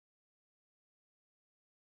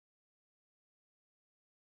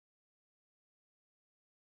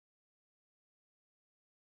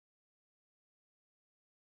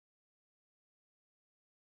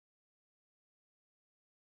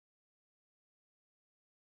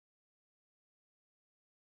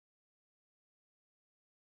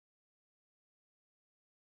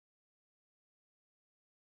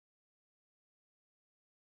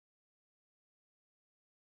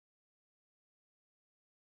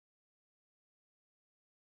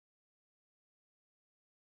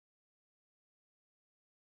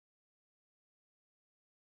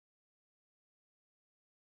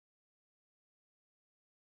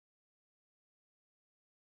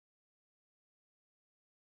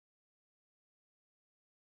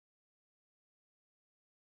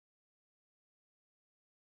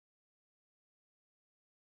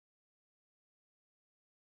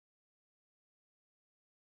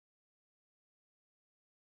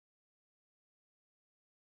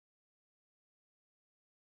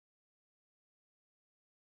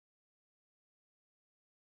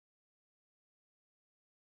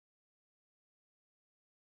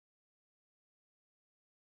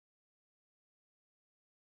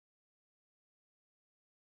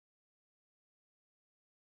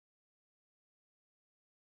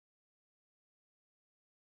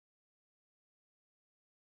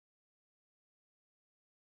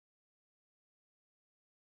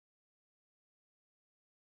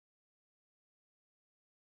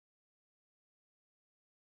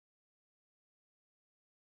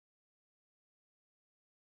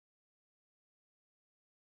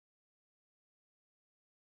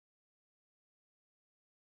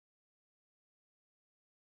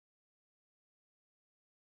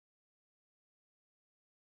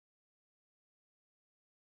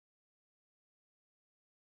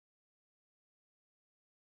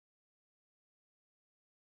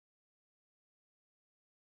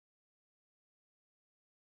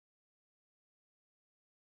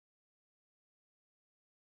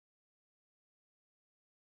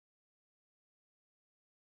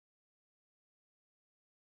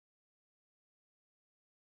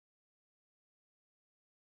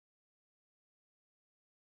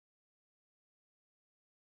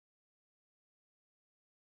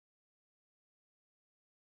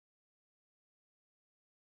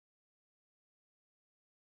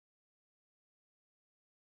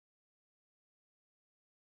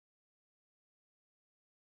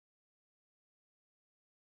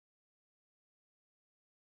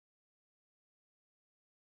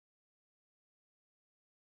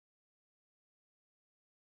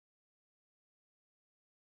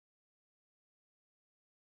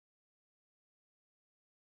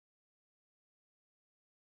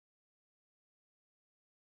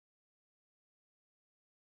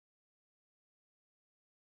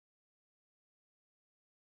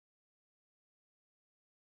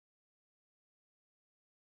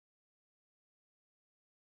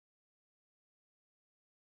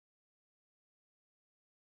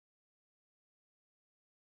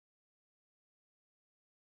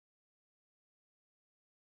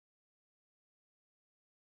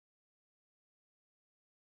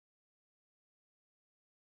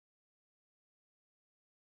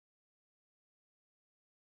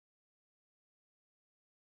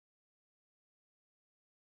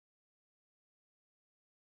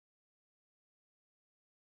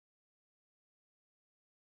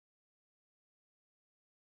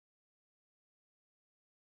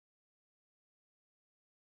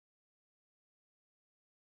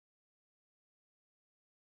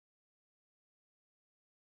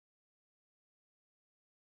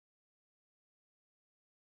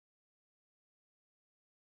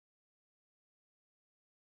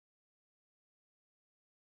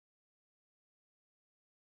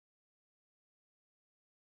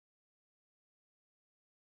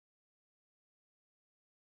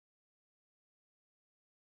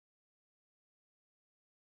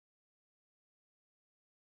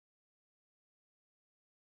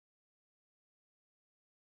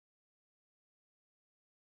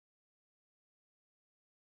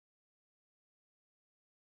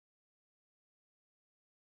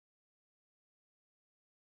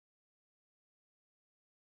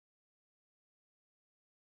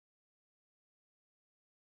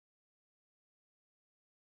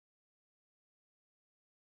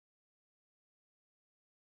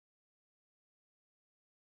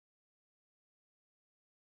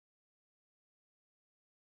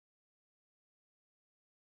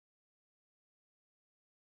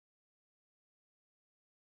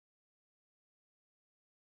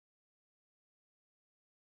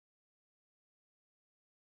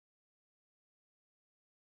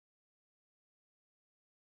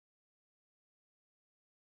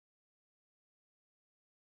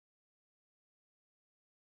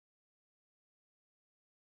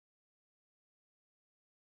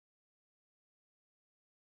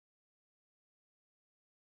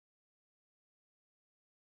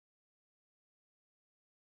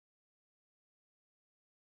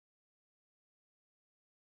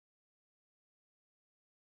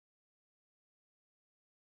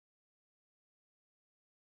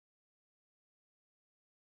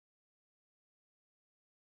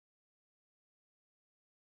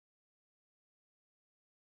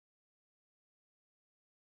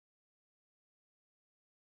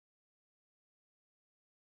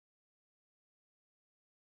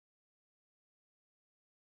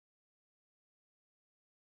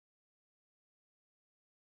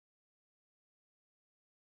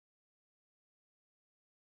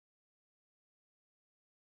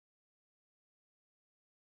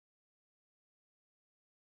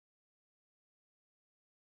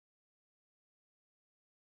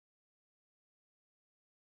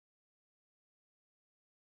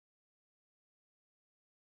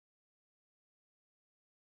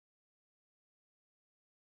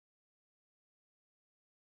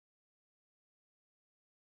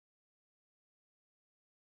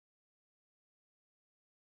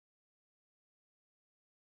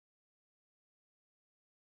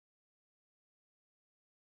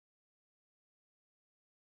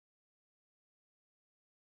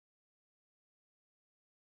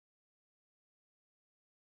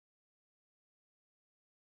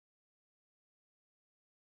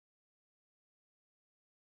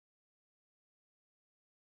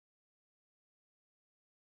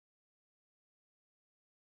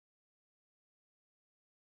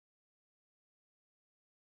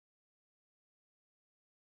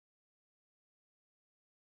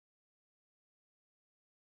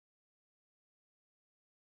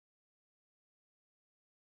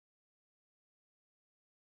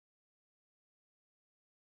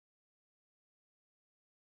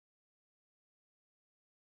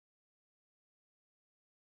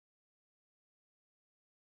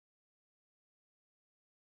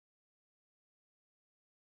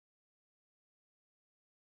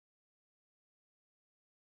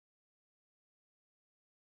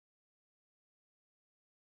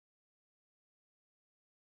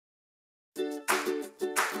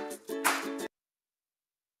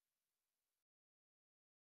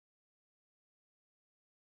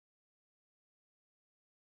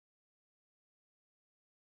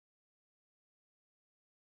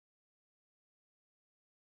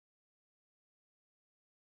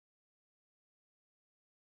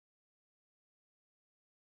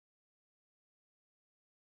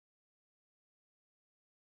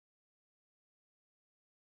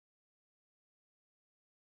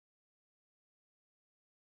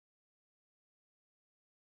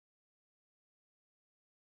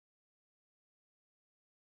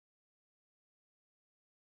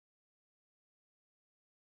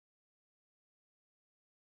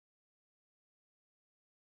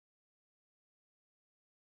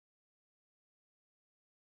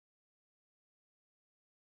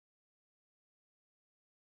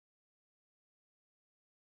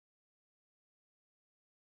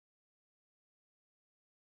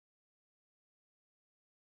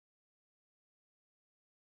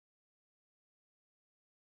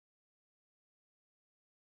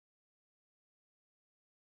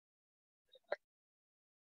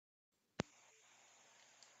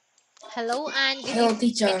Hello, Anne. Hello, Can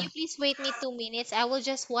teacher. you please wait me 2 minutes? I will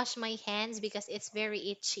just wash my hands because it's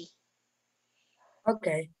very itchy.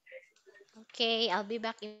 Okay. Okay, I'll be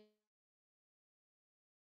back in.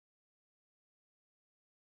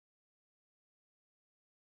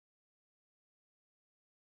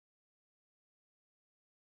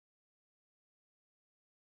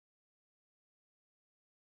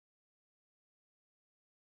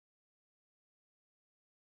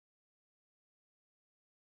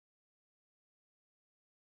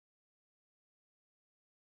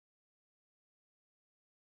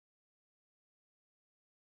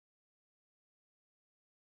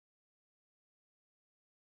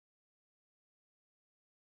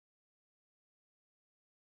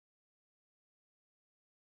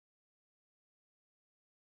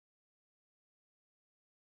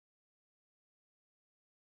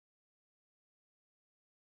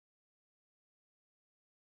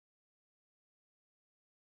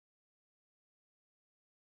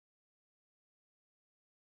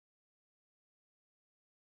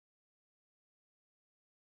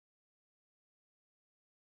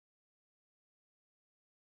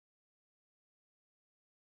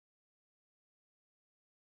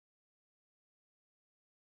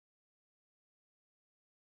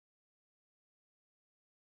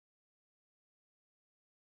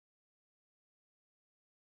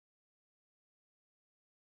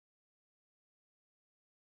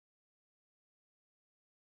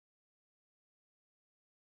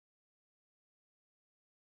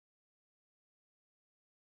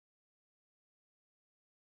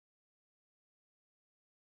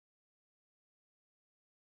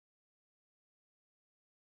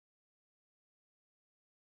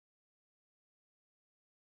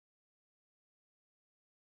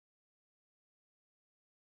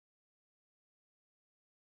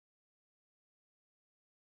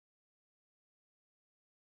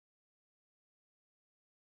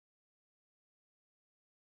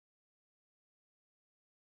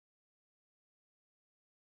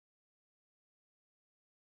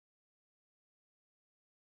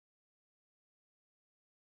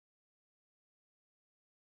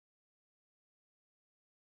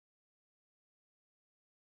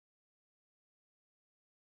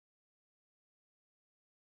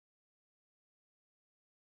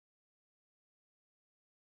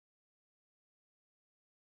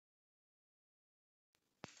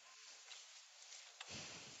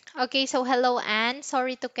 Okay, so hello, Anne.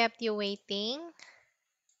 Sorry to kept you waiting.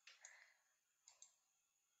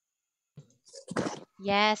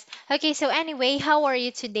 Yes. Okay, so anyway, how are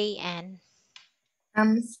you today, Anne?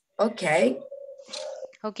 Um, okay.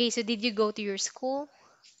 Okay, so did you go to your school?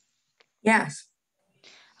 Yes.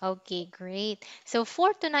 Okay, great. So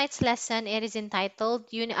for tonight's lesson, it is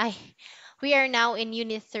entitled we are now in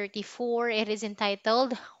unit 34. It is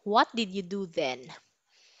entitled What Did You Do Then?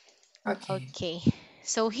 Okay. Okay.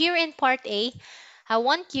 So here in part A, I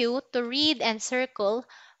want you to read and circle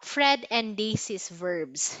Fred and Daisy's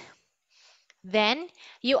verbs. Then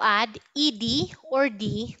you add ed or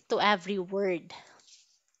d to every word.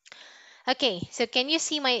 Okay, so can you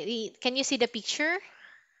see the picture?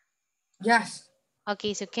 Yes.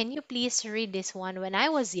 Okay, so can you please read this one? When I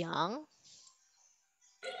was young.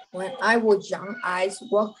 When I was young, I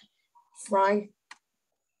walked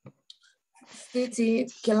 50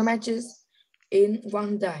 kilometers in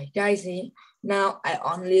one day. Daisy, now I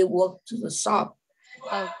only walk to the shop.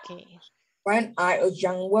 Okay. When I was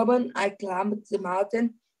young woman, I climbed the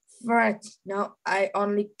mountain flat. Now I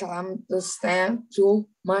only climb the stair to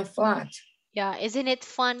my flat. Yeah, isn't it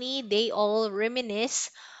funny? They all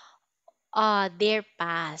reminisce their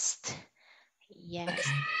past. Yes.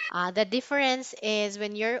 Okay. The difference is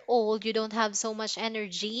when you're old, you don't have so much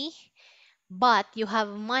energy, but you have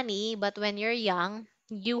money. But when you're young,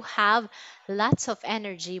 you have lots of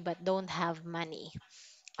energy, but don't have money.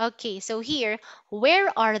 Okay, so here,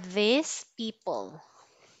 where are these people?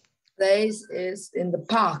 This is in the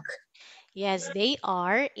park. Yes, they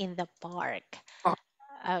are in the park. Park.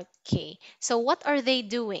 Okay, so what are they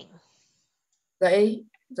doing? They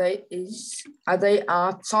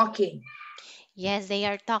are talking. Yes, they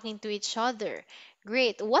are talking to each other.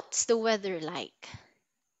 Great. What's the weather like?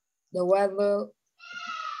 The weather,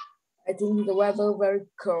 I think the weather very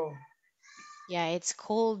cold. Yeah, it's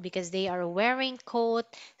cold because they are wearing coat,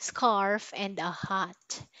 scarf, and a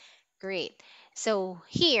hat. Great. So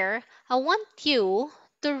here, I want you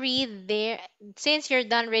to read their, since you're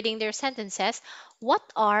done reading their sentences, what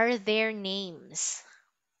are their names?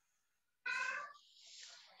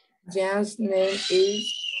 Jan's name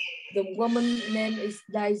is, the woman name is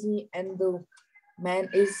Daisy and the man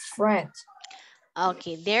is Fred.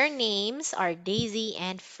 Okay, their names are Daisy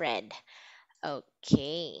and Fred.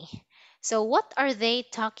 Okay. So what are they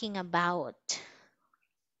talking about?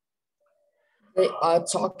 They are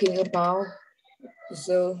talking about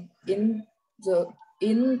the the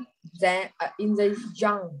in in the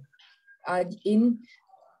young in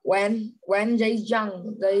when they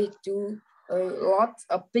young they do a lot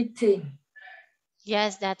of big thing.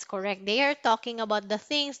 Yes, that's correct. They are talking about the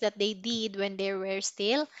things that they did when they were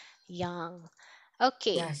still young.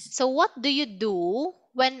 Okay. Yes, So what do you do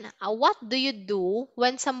when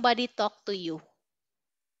somebody talk to you?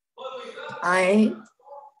 I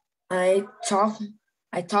I talk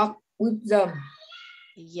I talk with them.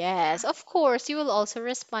 Yes, of course, you will also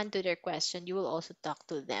respond to their question. You will also talk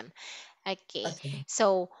to them. Okay. Okay,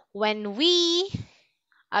 So when we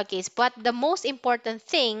okay, but the most important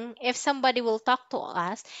thing if somebody will talk to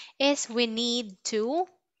us is we need to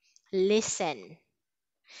listen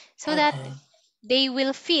so that okay, they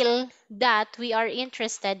will feel that we are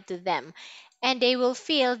interested to them and they will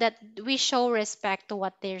feel that we show respect to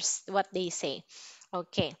what they say.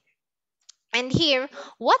 Okay. And here,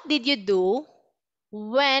 what did you do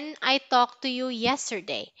when I talked to you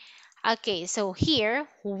yesterday? Okay, so here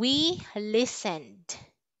we listened.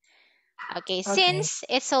 Okay, okay. since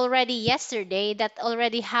it's already yesterday, that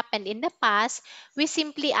already happened in the past, we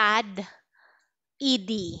simply add ed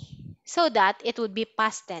so that it would be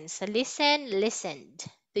past tense. Listen, listened.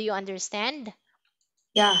 Do you understand?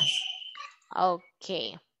 Yes,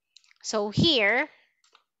 Okay. So here,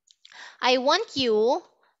 I want you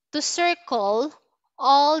to circle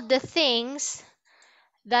all the things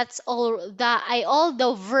all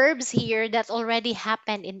the verbs here that already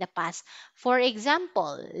happened in the past. For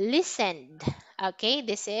example, listened. Okay,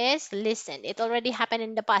 this is listened. It already happened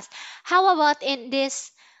in the past. How about in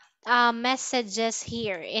this messages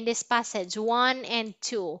here in this passage 1 and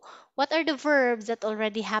 2? What are the verbs that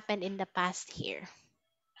already happened in the past here?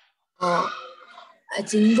 uh, I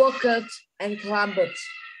think walked and climbed.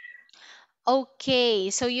 Okay,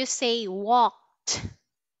 so you say walked,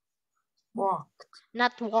 Walk,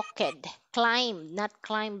 not walked. Climbed, not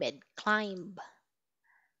climbed. Climb.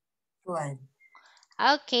 climb.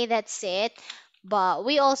 Okay, that's it. But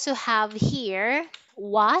we also have here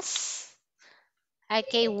was.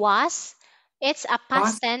 Okay, was. It's a Was,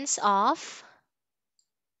 past tense of.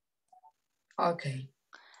 okay.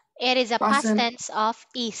 It is a past Person tense of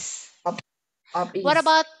is. up What is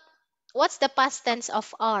about what's the past tense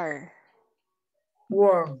of are?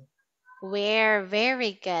 warm. Where.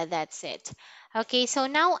 Very good. That's it. Okay, so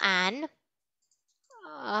now Anne,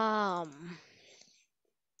 um,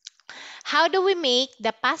 how do we make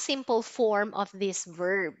the past simple form of these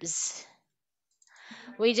verbs?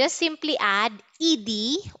 We just simply add ed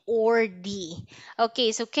or d.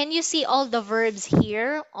 Okay, so can you see all the verbs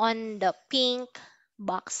here on the pink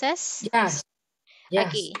boxes? Yes, yes.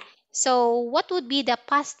 Okay, so what would be the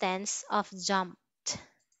past tense of jumped?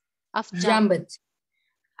 Of jump. Jumped.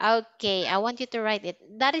 Okay, I want you to write it.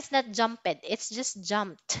 That is not jumped, it's just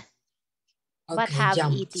jumped, but Okay, have ed.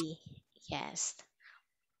 jumped. Yes.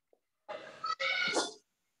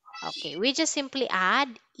 Okay, we just simply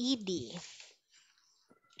add ed.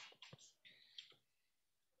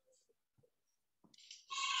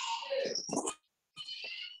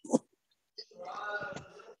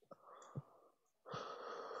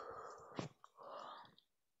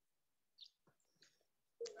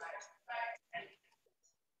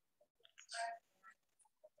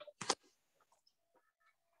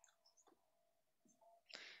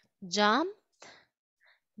 Jump,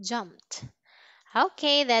 jumped.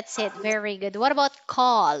 Okay, that's it. Very good. What about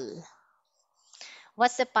call?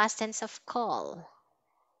 What's the past tense of call?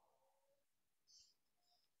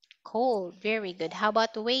 Cold. Very good. How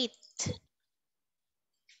about wait?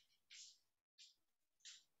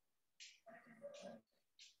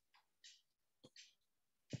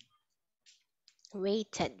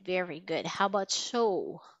 Waited. Very good. How about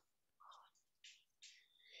show?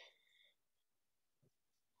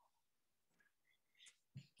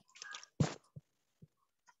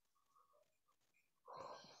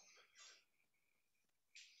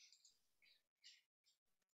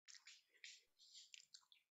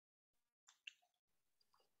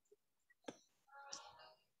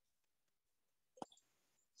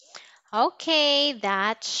 Okay,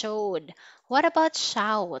 that showed. What about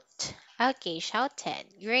shout? Okay, shouted.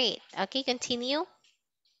 Great. Okay, continue.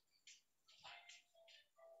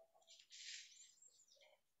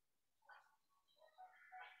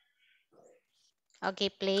 Okay,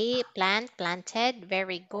 play, plant, planted.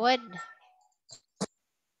 Very good.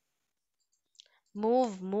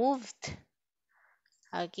 Move, moved.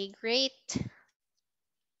 Okay, great.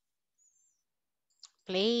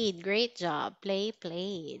 Played. Great job. Play,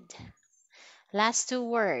 played. Last two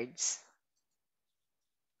words.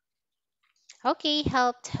 Okay,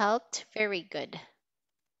 helped, helped. Very good.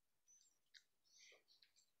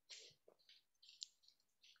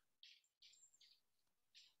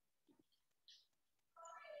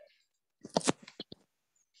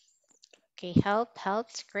 Okay, help,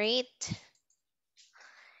 helped. Great.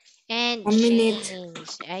 And 1 minute.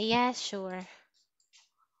 change. Yeah, sure.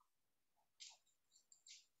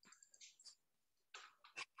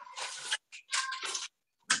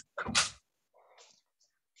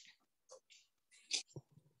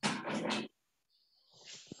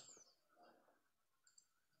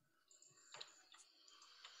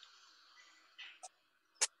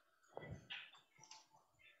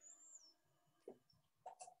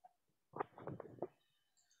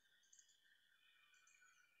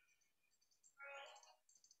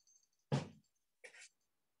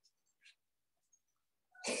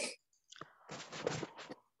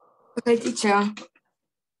 Okay, teacher.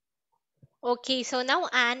 Okay, so now,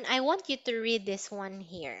 Anne, I want you to read this one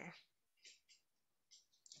here.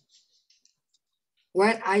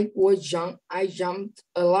 When I was young, I jumped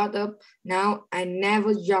a lot up. Now I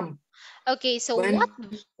never jump. Okay, so When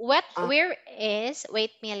where is,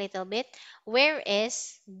 wait me a little bit. Where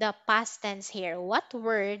is the past tense here? What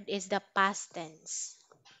word is the past tense?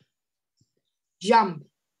 jump.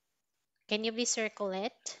 Can you please circle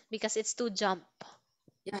it? Because it's to jump.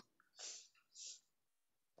 Yeah.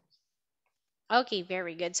 Okay,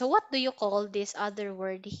 very good. So what do you call this other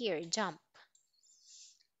word here? Jump.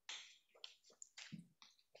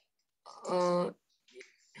 Uh,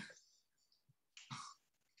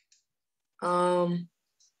 um,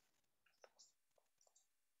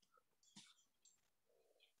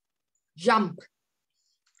 jump.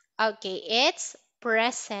 Okay, it's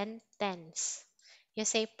present tense. You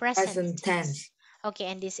say present Present tense. tense. Okay,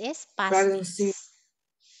 and this is past Present sim. tense.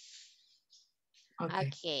 Okay.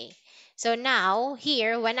 Okay. So now,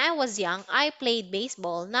 here, when I was young, I played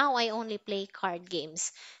baseball. Now I only play card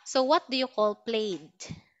games. So what do you call played?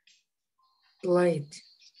 Played.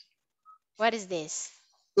 What is this?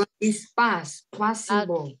 Play is past. Past Okay.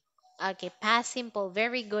 symbol. Okay, past simple.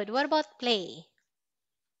 Very good. What about play?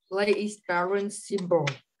 Play is parent symbol.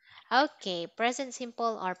 Okay, present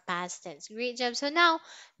simple or past tense. Great job. So now,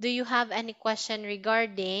 do you have any question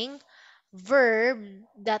regarding verb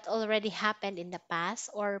that already happened in the past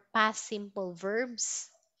or past simple verbs?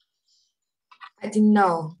 I didn't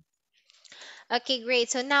know. Okay, great.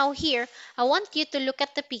 So now here, I want you to look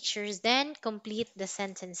at the pictures, then complete the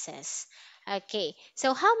sentences. Okay,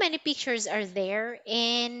 so how many pictures are there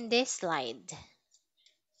in this slide?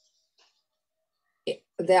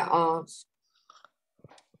 There are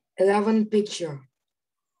 11 picture.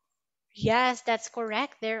 Yes, that's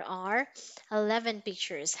correct. There are 11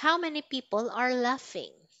 pictures. How many people are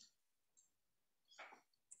laughing?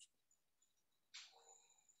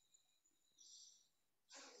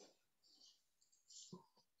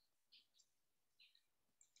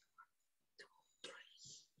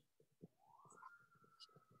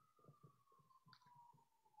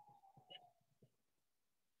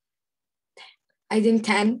 I think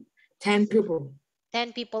 10 people.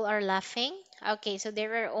 10 people are laughing. Okay, so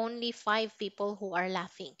there are only 5 people who are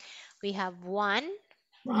laughing. We have one,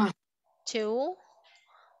 Ah, two,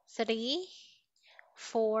 three,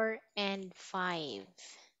 4, and 5.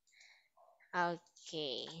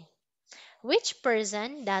 Okay. Which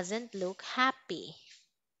person doesn't look happy?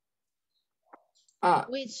 uh,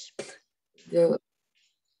 Which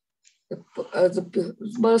the The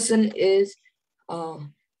person is uh,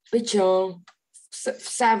 picture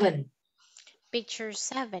 7. Picture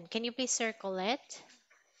 7. Can you please circle it?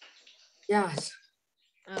 Yes.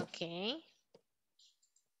 Okay.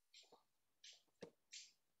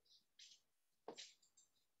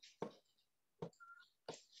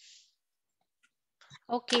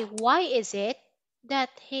 Okay, why is it that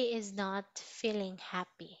he is not feeling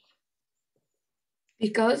happy?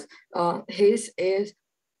 Because his is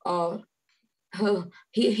uh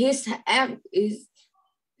his egg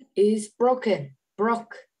is broke.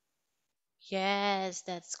 Yes,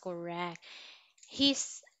 that's correct.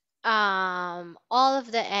 He's all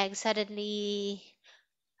of the eggs suddenly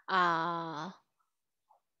uh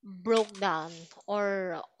broke down,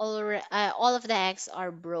 or all of the eggs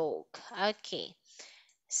are broke. Okay.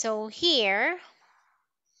 So here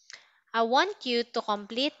I want you to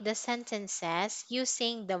complete the sentences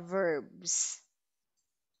using the verbs.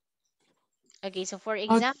 Okay, so for Uh,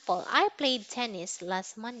 example, I played tennis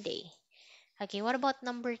last Monday. Okay, what about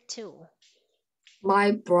number 2?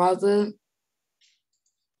 my brother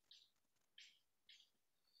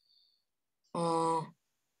uh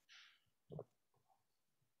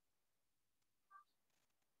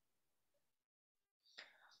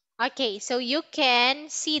Okay, so you can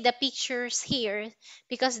see the pictures here,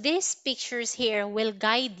 because these pictures here will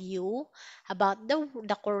guide you about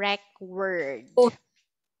the correct word.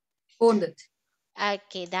 phoned.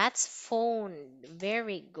 Okay, that's phone.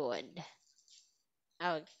 Very good.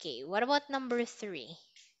 Okay, what about number 3?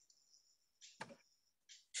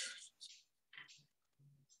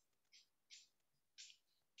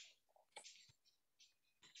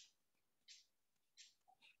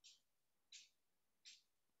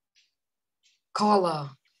 Color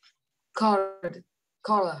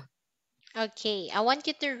color. Okay, I want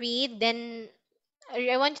you to read, then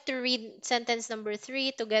I want you to read sentence number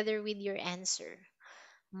 3 together with your answer.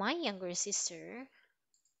 My younger sister.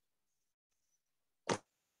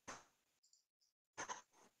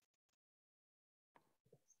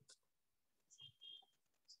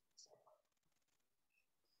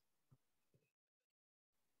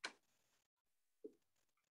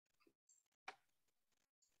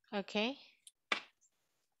 Okay.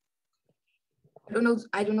 I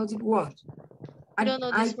don't know the word. You don't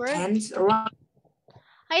know this I word? can't write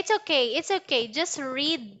It's okay. It's okay. Just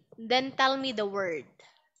read, then tell me the word.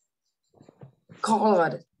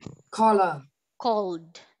 color color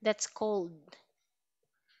Cold. That's cold.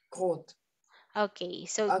 coat. Okay.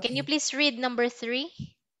 So can you Okay. please read number 3?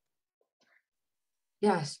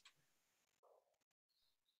 Yes.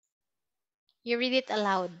 You read it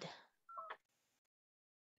aloud.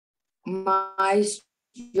 My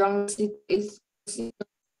younger sister is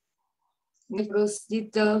my younger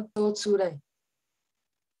sister so today.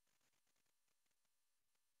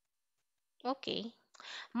 Okay.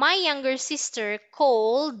 My younger sister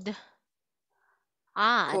called. This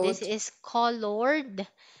Coat. is colored.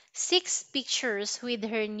 6 pictures with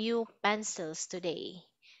her new pencils today.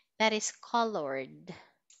 That is colored.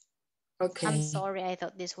 I'm Okay. sorry, I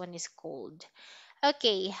thought this one is cold.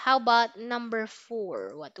 Okay, how about number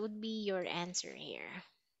 4? What would be your answer here?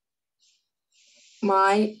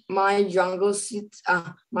 My younger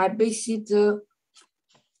sister my big sister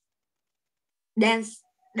dance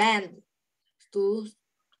dance to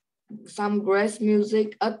some great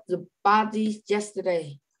music at the party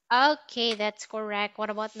yesterday. Okay, that's correct.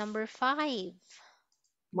 What about number 5?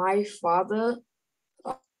 My father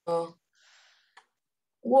uh,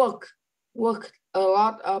 work worked a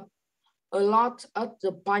lot at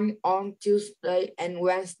the bank on Tuesday and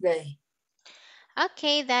Wednesday.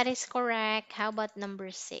 Okay, that is correct. How about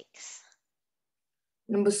number 6?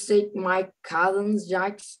 Number 6, my cousin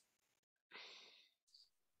Jack's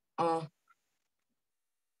uh,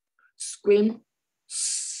 scream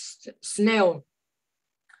snail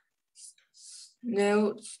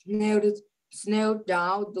snail snailed snailed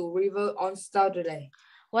down the river on Saturday.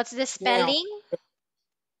 What's the Snail spelling?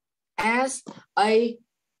 SALLED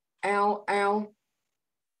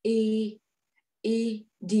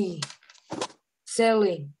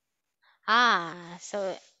sailing.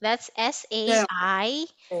 So that's S A Sail, I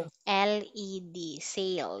sail. L E D,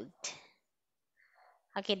 sailed.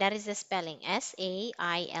 Okay, that is the spelling,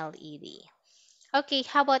 SAILED. Okay,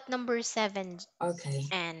 how about number 7, Okay.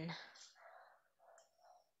 Anne?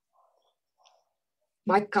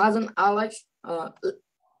 My cousin Alex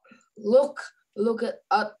look look at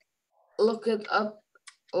up look at up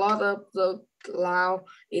a lot of the cloud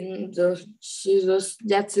in the scissors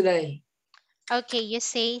yesterday. Okay, you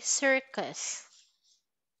say circus.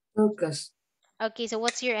 Lucas, Okay, so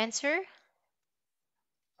what's your answer?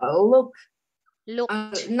 look,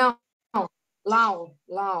 Looked. no, Loud,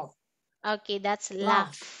 loud, Okay, that's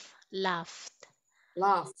laugh, laugh. Laughed.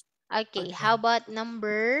 laugh. Okay, how Okay. about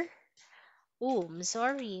number... Oh, I'm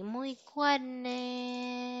sorry. Muy goodness.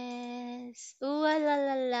 Ooh, ah, la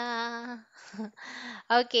la la.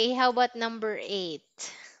 Okay, how about number 8?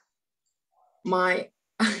 My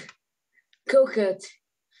cooked,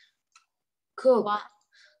 cook. What?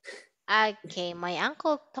 Okay, my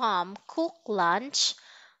Uncle Tom cooked lunch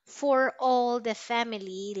for all the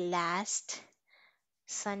family last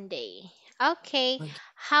Sunday. Okay, Okay.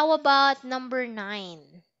 how about number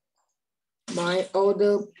 9? My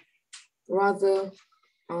older brother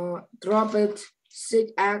dropped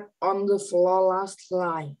sick egg on the floor last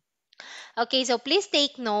night. Okay, so please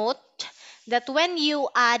take note that when you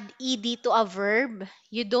add ed to a verb,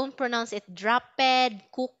 you don't pronounce it dropped,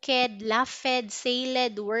 cooked, laughed,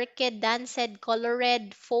 sailed, worked, danced,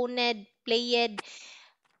 colored, phoned, played.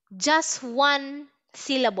 Just one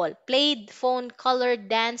syllable. Played, phoned, colored,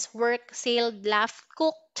 danced, worked, sailed, laughed,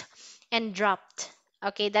 cooked, and dropped.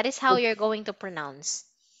 Okay, that is how Okay. you're going to pronounce.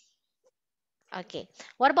 Okay.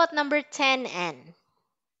 What about number 10 and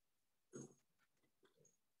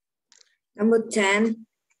Number 10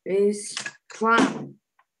 is climb,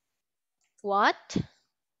 what?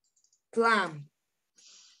 climb.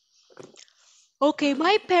 Okay,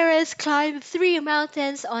 my parents climbed 3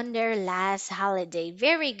 mountains on their last holiday.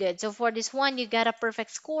 Very good. So for this one, you got a perfect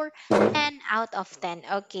score, 10 out of 10.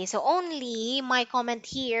 Okay, so only my comment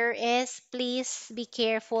here is please be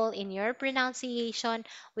careful in your pronunciation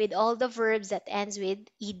with all the verbs that ends with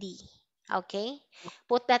ed. Okay?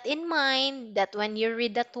 Put that in mind that when you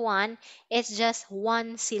read that one, it's just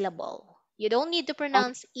one syllable. You don't need to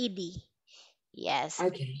pronounce ed. Yes.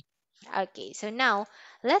 Okay. Okay, so now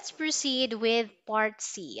let's proceed with part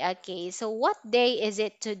C. Okay, so what day is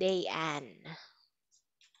it today, Anne?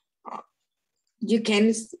 You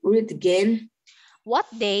can read again. What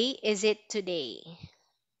day is it today?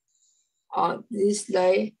 Uh, this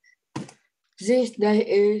day, this day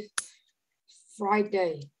is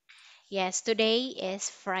Friday. Yes, today is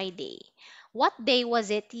Friday. What day was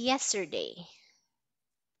it yesterday?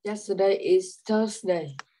 Yesterday is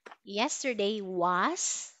Thursday. Yesterday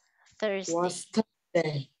was Thursday. Was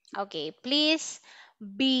Thursday. Okay, please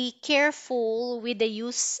be careful with the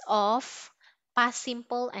use of past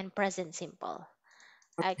simple and present simple.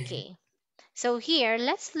 Okay. Okay. So here,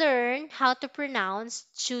 let's learn how to pronounce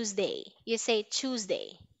Tuesday. You say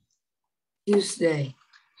Tuesday. Tuesday.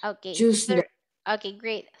 Okay. Tuesday. Okay,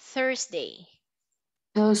 great. Thursday.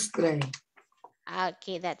 Thursday.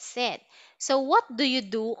 Okay, that's it. So what do you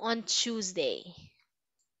do on Tuesday?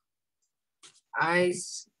 I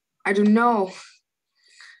I don't know.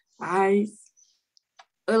 I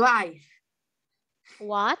alive.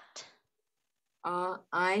 What?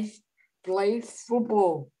 I play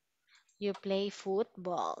football. You play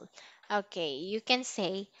football. Okay, you can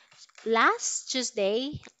say last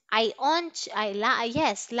Tuesday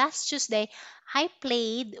yes, last Tuesday I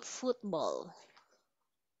played football.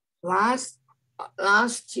 Last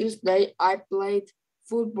Tuesday I played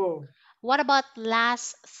football. What about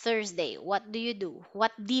last Thursday? What do you do?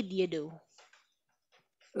 What did you do?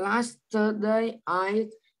 Last Thursday I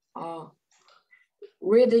uh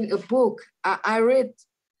reading a book. I read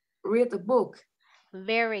a book.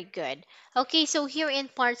 Very good. Okay, so here in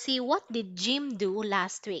part C, what did Jim do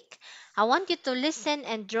last week? I want you to listen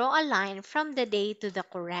and draw a line from the day to the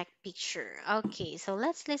correct picture. Okay, so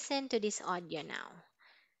let's listen to this audio now.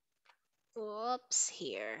 Oops,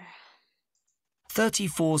 here.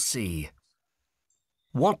 34C.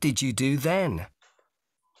 What did you do then?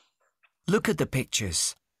 Look at the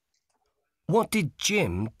pictures. What did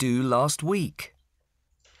Jim do last week?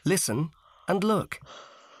 Listen and look.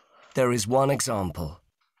 There is one example.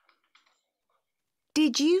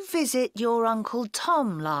 Did you visit your Uncle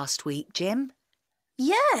Tom last week, Jim?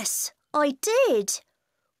 Yes, I did.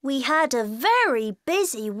 We had a very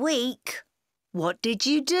busy week. What did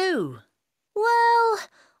you do? Well,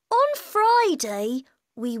 on Friday,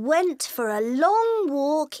 we went for a long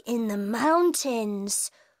walk in the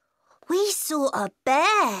mountains. We saw a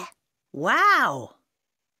bear. Wow!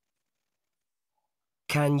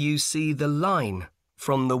 Can you see the line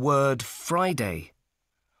from the word Friday?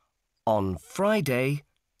 On Friday,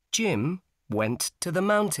 Jim went to the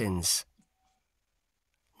mountains.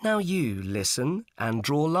 Now you listen and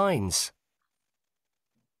draw lines.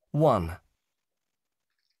 1.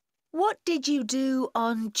 What did you do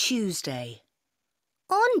on Tuesday?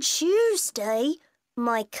 On Tuesday,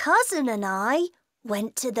 my cousin and I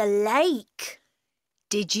went to the lake.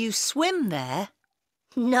 Did you swim there?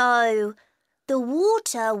 No, the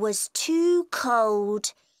water was too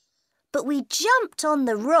cold. But we jumped on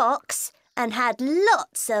the rocks and had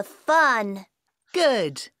lots of fun.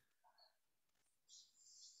 Good.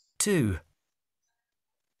 2,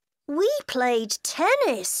 We played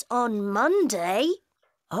tennis on Monday,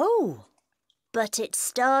 Oh, but it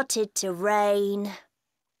started to rain.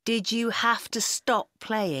 did you have to stop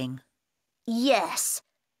playing? Yes,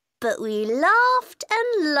 but we laughed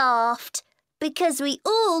and laughed because we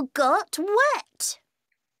all got wet.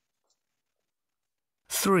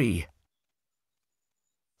 3,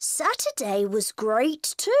 Saturday was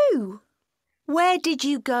great too. Where did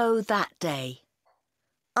you go that day?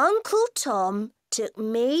 Uncle Tom took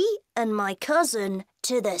me and my cousin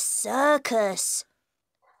to the circus.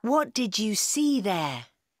 What did you see there?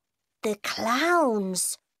 The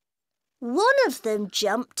clowns. One of them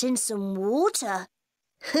jumped in some water.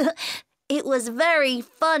 It was very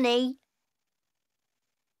funny.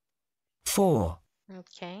 4,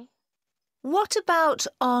 Okay. What about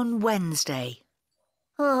on Wednesday?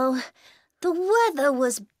 Oh, the weather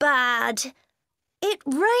was bad. It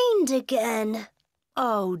rained again.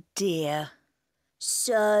 Oh dear.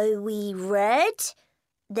 So we read,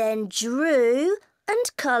 then drew and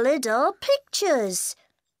coloured our pictures.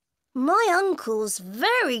 My uncle's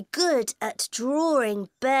very good at drawing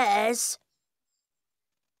bears.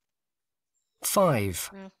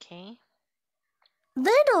 5, Okay.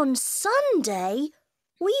 Then on Sunday,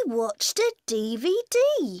 we watched a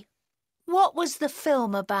DVD. What was the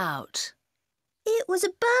film about? It was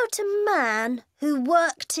about a man who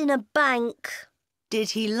worked in a bank.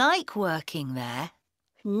 Did he like working there?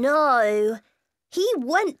 No, he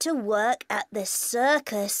went to work at the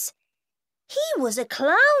circus. He was a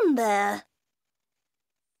clown there.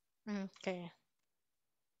 Okay.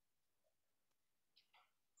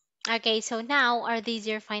 Okay, so now are these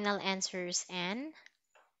your final answers, Anne?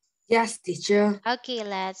 Yes, teacher. Okay,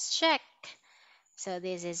 let's check. So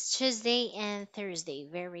this is Tuesday and Thursday.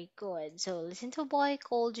 Very good. So listen to a boy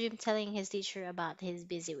called Jim telling his teacher about his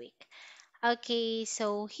busy week. Okay,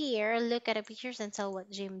 so here, look at the pictures and tell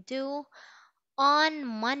what Jim do. On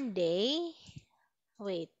Monday,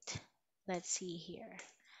 wait, let's see here.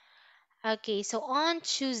 Okay, so on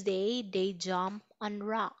Tuesday, they jump on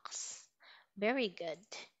rocks. Very good.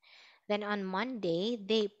 Then on Monday,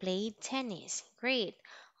 they played tennis. Great.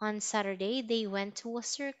 On Saturday, they went to a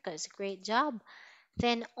circus. Great job.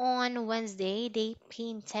 Then on Wednesday, they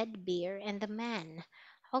painted Bear and the Man.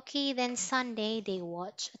 Okay, then Sunday, they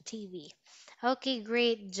watch TV. Okay,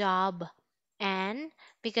 great job. And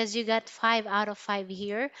because you got 5 out of 5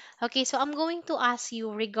 here. Okay, so I'm going to ask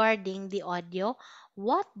you regarding the audio.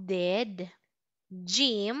 What did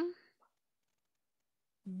Jim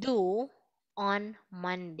do on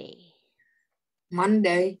Monday?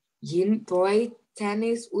 Monday, Jim played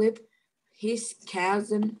tennis with his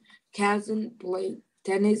cousin. Cousin played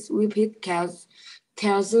tennis with his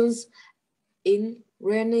cousins in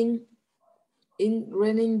rainy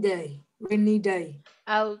day.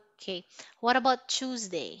 Okay. What about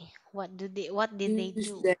Tuesday? What did they do?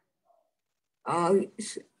 Tuesday, uh,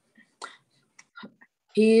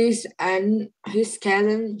 his and his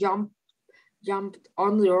cousin jumped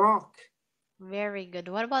on the rock. Very good.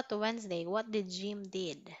 What about the Wednesday? What did Jim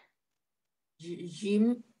did?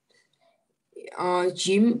 Jim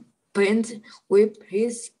Jim painted with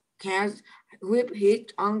his cat with his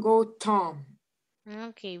uncle Tom.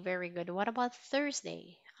 Okay, very good. What about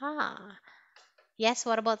Thursday? Ah, yes,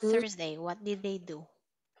 what about Thurs- Thursday? What did they do?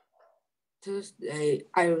 Thursday,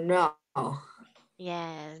 I don't know.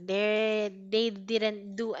 Yeah, they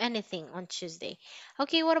didn't do anything on Tuesday.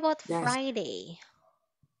 Okay, what about Yes, Friday?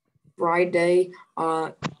 Friday.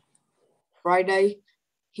 Friday.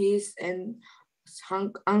 His and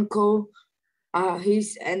uncle.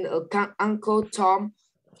 His and Uncle Tom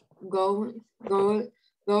go go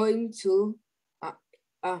going to uh,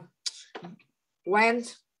 uh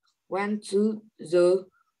went went to the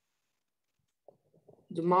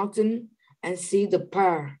mountain and see the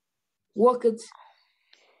pair. Walked.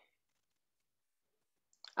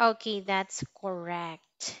 Okay, that's correct.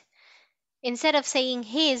 Instead of saying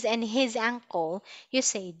his and his uncle, you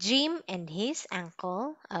say Jim and his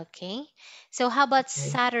uncle. Okay. So how about Okay.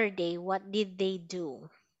 Saturday? What did they do?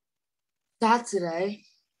 Saturday.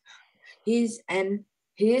 His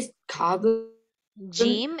cousin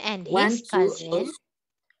Jim and went his to cousin.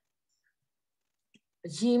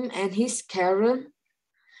 Jim and his Karen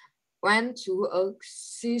went to a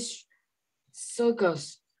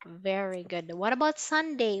circus. Very good. What about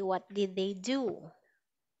Sunday? What did they do?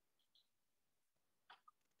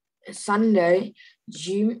 Sunday,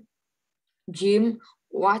 Jim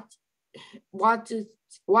watch watch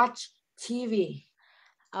watch TV.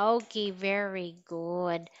 Okay, very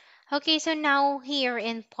good. Okay, so now here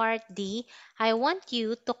in part D, I want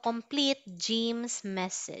you to complete Jim's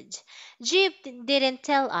message. Jim didn't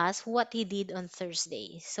tell us what he did on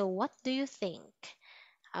Thursday. So what do you think?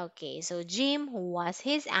 Okay, so Jim was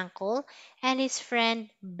his uncle and his friend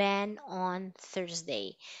Ben on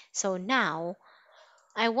Thursday. So now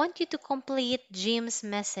I want you to complete Jim's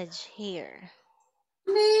message here.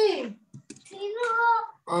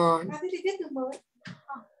 Uh,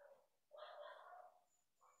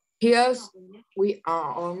 Here's we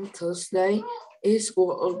are on Thursday. It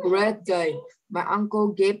was a great day. My uncle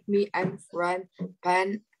gave me and friend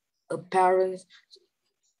pen a parent.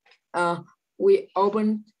 Uh, we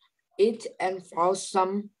opened it and found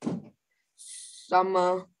some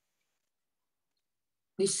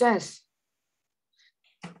dishes.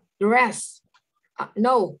 Dress.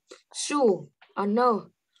 No. Shoe.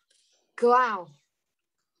 No. Clown.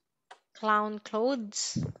 Clown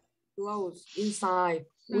clothes. Clothes inside.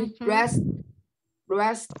 We Mm-hmm.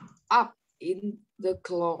 dressed up in the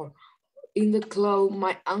cloth.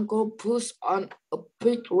 My uncle puts on a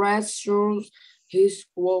big red shirt. His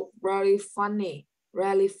was really funny,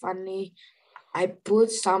 really funny. I put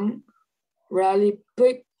some really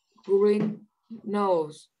big green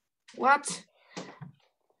nose. What?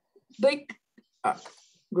 Big uh,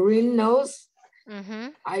 green nose? Mm-hmm.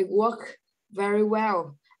 I work very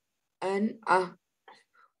well, and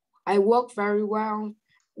I work very well.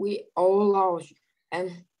 We all laugh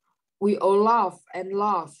and we all laugh and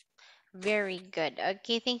laugh. Very good.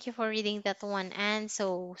 Okay, thank you for reading that one. And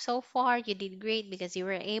so far you did great because you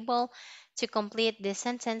were able to complete this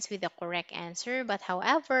sentence with the correct answer. But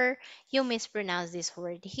however, you mispronounced this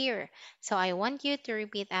word here. So I want you to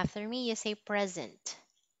repeat after me. You say present.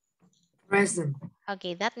 Present.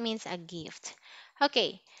 Okay, that means a gift.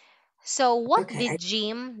 Okay, so what Okay. did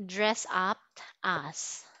Jim dress up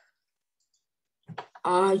as?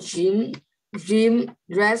 Jim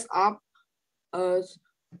dressed up as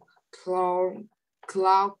clown,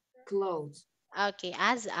 cloud clothes. Okay,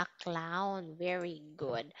 as a clown. Very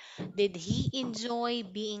good. Did he enjoy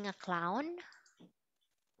being a clown?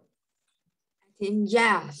 I think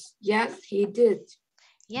yes, he did.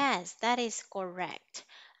 Yes, that is correct.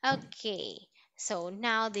 Okay, so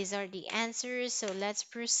now these are the answers. So let's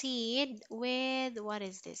proceed with what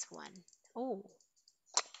is this one? Oh,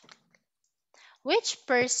 which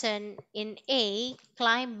person in A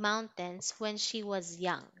climbed mountains when she was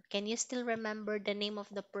young? Can you still remember the name of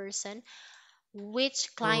the person which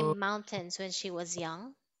Uh, climbed mountains when she was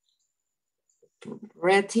young?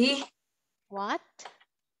 Ratty. What?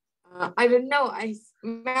 I don't know.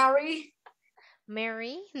 Mary.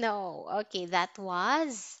 Mary? No. Okay, that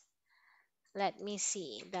was. Let me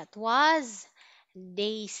see. That was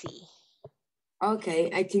Daisy. Okay,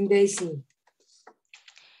 I think Daisy.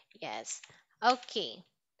 Yes. Okay.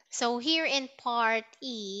 So here in part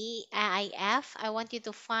I want you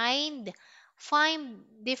to find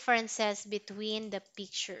differences between the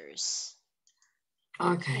pictures.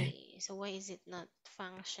 Okay. Okay. So why is it not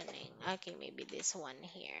functioning? Okay, maybe this one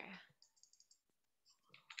here.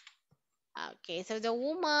 Okay. So the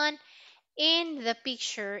woman in the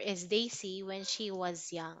picture is Daisy when she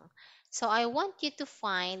was young. So I want you to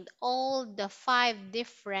find all the five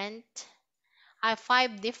differences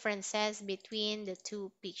between the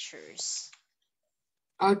two pictures.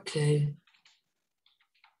 Okay.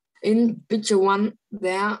 In picture one,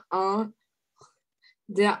 there are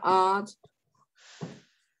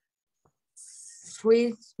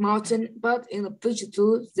three mountains, but in the picture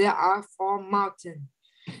two, there are four mountains.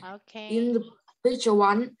 Okay. In the picture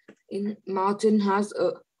one, in mountain have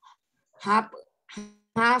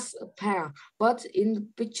has a pair, but in the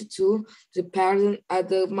picture two, the parent at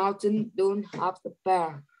the mountain don't have the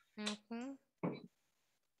pair. Mm-hmm.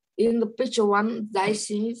 In the picture one,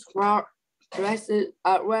 Daisy were dressed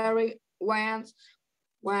wearing wears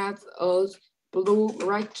a blue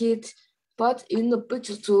racket, but in the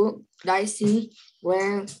picture two, Daisy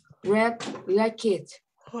wears red racket.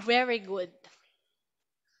 Very good.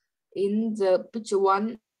 In the picture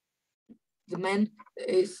one, the man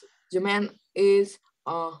is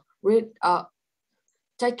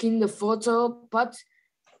taking the photo, but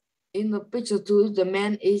in the picture two, the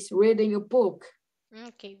man is reading a book.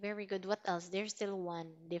 Okay, very good. What else? There's still one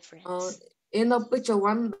Uh, difference. in the picture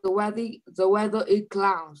one, the weather is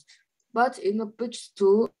clouds, but in the picture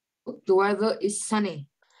two, the weather is sunny.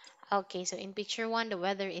 Okay, so in picture one, the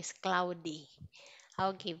weather is cloudy.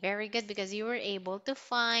 Okay, very good because you were able to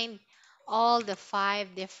find all the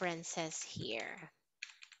five differences here.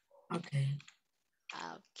 Okay.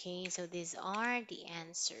 Okay, so these are the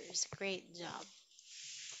answers. Great job.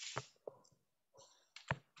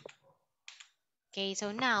 Okay,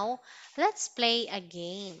 so now let's play a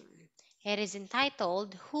game. It is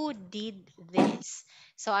entitled Who Did This?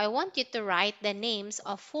 So I want you to write the names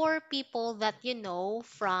of four people that you know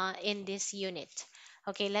from in this unit.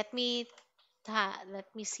 Okay, let me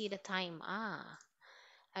see the time.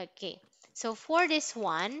 Okay. So for this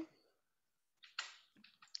one,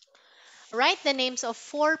 write the names of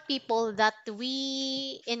four people that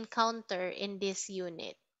we encounter in this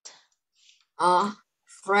unit.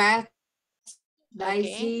 Fred,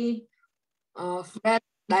 Okay.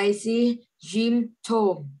 Daisy, Jim,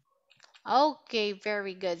 Tom. Okay,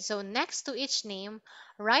 very good. So next to each name,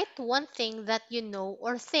 write one thing that you know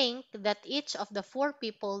or think that each of the four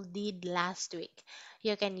people did last week.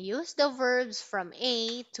 You can use the verbs from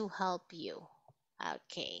A to help you.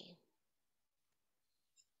 Okay.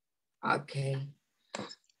 Okay.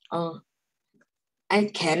 Uh, I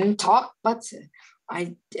can talk, but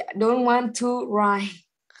I don't want to write.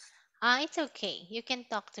 It's okay. You can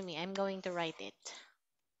talk to me. I'm going to write it.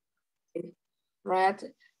 Fred,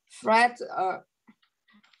 Fred,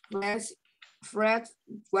 Fred, Fred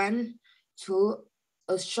went to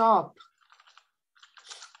a shop.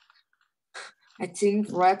 I think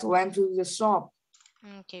Fred went to the shop.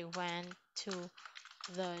 Okay, went to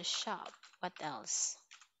the shop. What else?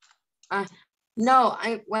 Uh, no,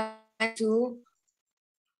 I went to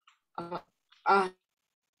uh, uh,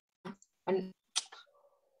 an-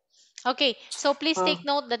 Okay, so please uh, take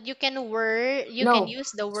note that you can no,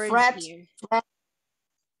 use the words Fred, here. Fred.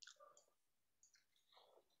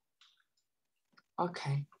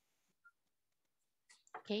 Okay.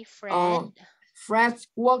 Okay, Fred. Uh, Fred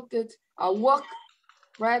walked. Walk.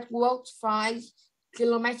 Fred walked 5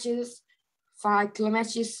 kilometers. 5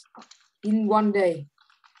 kilometers in one day.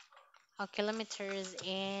 Kilometers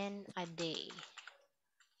in a day.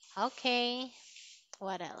 Okay.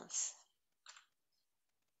 What else?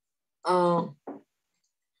 Uh,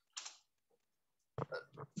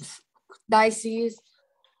 Daisy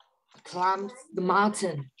climbed the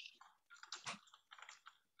mountain.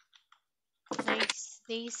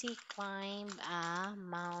 Daisy climbed a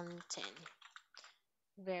mountain.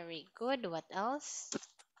 Very good. What else?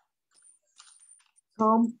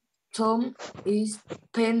 Tom is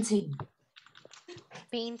painting the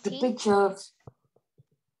Painting. pictures.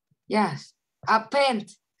 Yes, a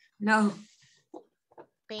paint. No,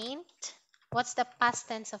 Paint. What's the past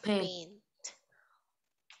tense of paint.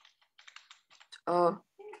 paint?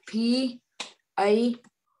 P A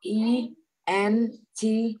E N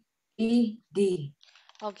T E D.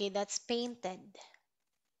 Okay, that's painted.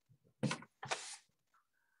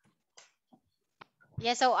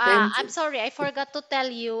 Yeah, so I'm Painted. sorry, I forgot to tell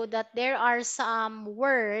you that there are some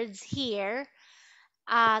words here.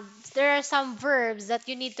 There are some verbs that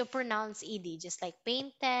you need to pronounce ed, just like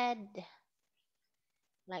painted,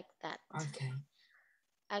 like that. Okay.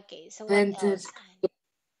 Okay, so what Painted. else?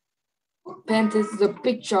 Painted the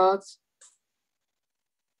pictures.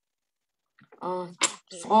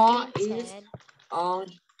 Okay, Four is painted. uh,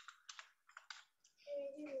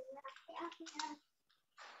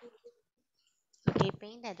 Okay,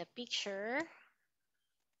 painted a picture.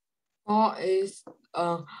 four is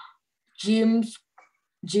Jim's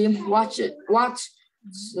Jim watch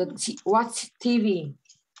TV.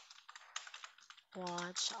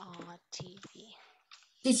 Watch on TV.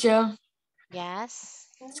 Teacher, Yes.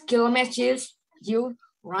 kilometers, you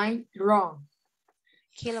right wrong.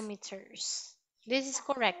 Kilometers. This is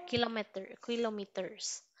correct. Kilometers. Kilometer,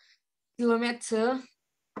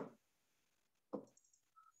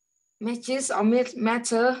 matches or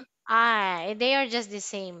matter. They are just the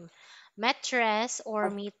same. Metres or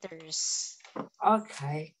meters.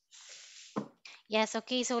 Okay. Yes,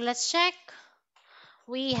 okay, so let's check.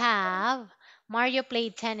 We have Mario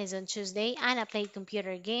played tennis on Tuesday. Anna played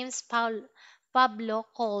computer games. Pablo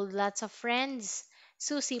called lots of friends.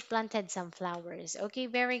 Susie planted some flowers. Okay,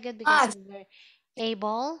 very good because Ah, you were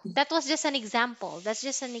able. That was just an example. That's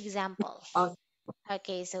just an example. uh,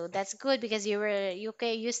 Okay, so that's good because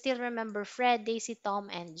you still remember Fred, Daisy, Tom,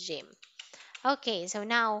 and Jim. Okay, so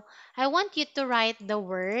now I want you to write the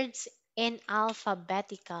words in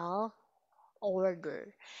alphabetical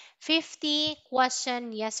order. 50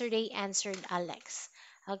 question yesterday answered Alex.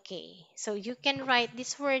 Okay, so you can write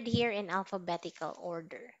this word here in alphabetical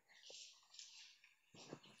order.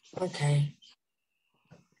 okay.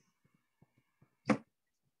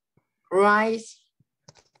 Right.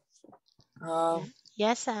 Uh,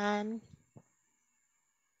 Yes, Anne.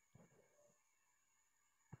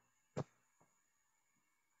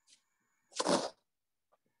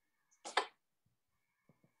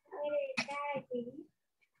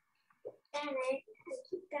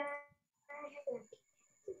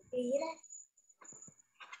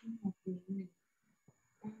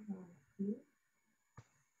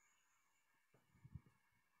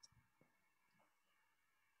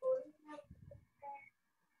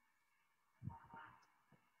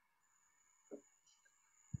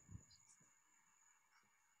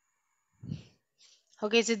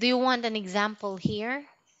 Okay, so do you want an example here?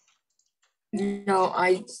 No,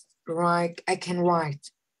 I can write.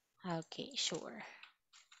 Okay, sure.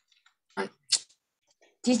 Uh,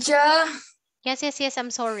 Teacher, Yes, yes, yes,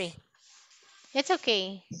 I'm sorry. It's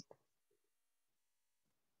okay.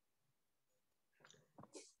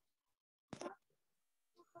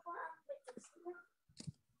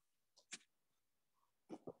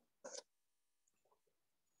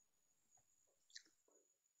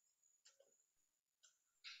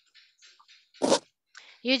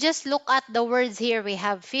 You just look at the words here. We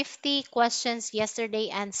have 50 questions yesterday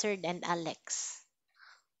answered and Alex.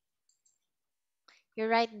 You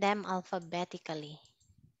write them alphabetically.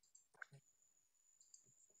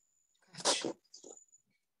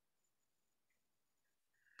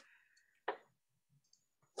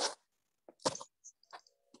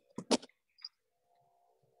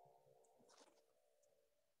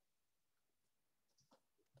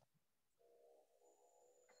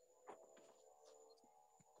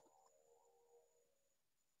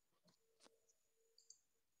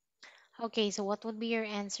 Okay, so what would be your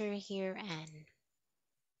answer here, Anne?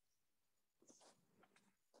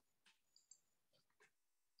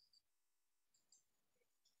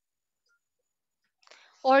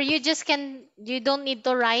 Or you don't need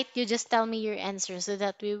to write, you just tell me your answer so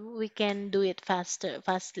that we can do it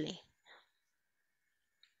fastly.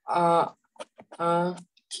 uh, uh,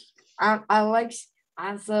 Alex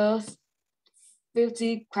answers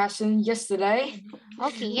 50 questions yesterday.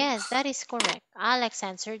 Okay, yes, that is correct. Alex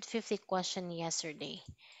answered 50 question yesterday.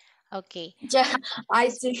 Okay. Teacher, I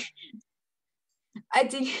think I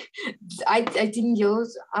think I think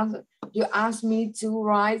you asked me to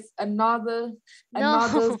write No.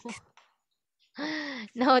 another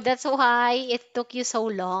No, that's why it took you so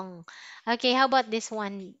long. Okay, how about this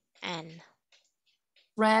one, Anne?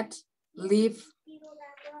 Fred live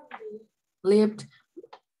lived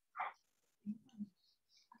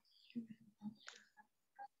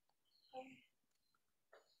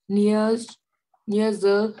near near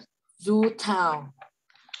the zoo town.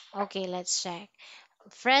 Okay, let's check.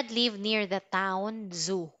 Fred lived near the town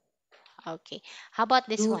zoo. Okay. How about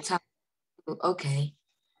this Zoo one? town. Okay.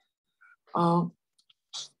 Um,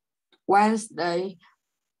 Wednesday,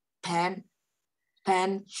 Pan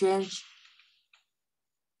Pan change.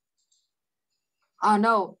 Oh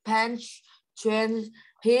no, Pan changed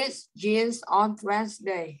his jeans on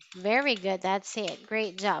Wednesday. Very good. That's it.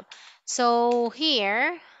 Great job. So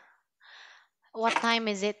here, what time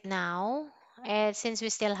is it now? Since we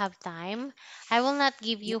still have time, I will not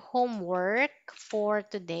give you homework for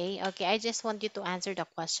today. Okay, I just want you to answer the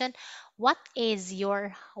question. What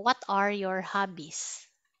are your hobbies?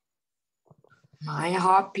 My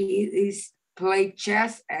hobby is play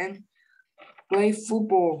chess and play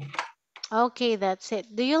football. Okay, that's it.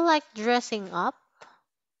 Do you like dressing up?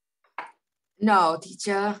 No,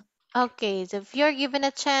 teacher. Okay, so if you're given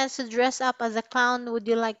a chance to dress up as a clown, would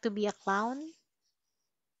you like to be a clown?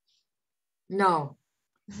 No.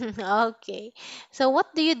 Okay. So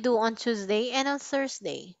what do you do on Tuesday and on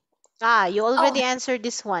Thursday? Ah, you Oh, already answered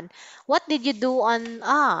this one. What did you do on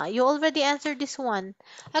you already answered this one.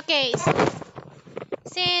 Okay,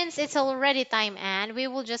 since it's already time and we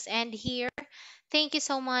will just end here. Thank you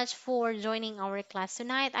so much for joining our class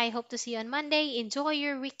tonight. I hope to see you on Monday. Enjoy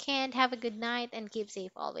your weekend. Have a good night and keep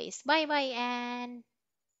safe always. Bye bye, and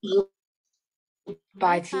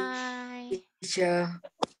goodbye, bye teacher.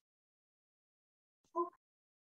 bye.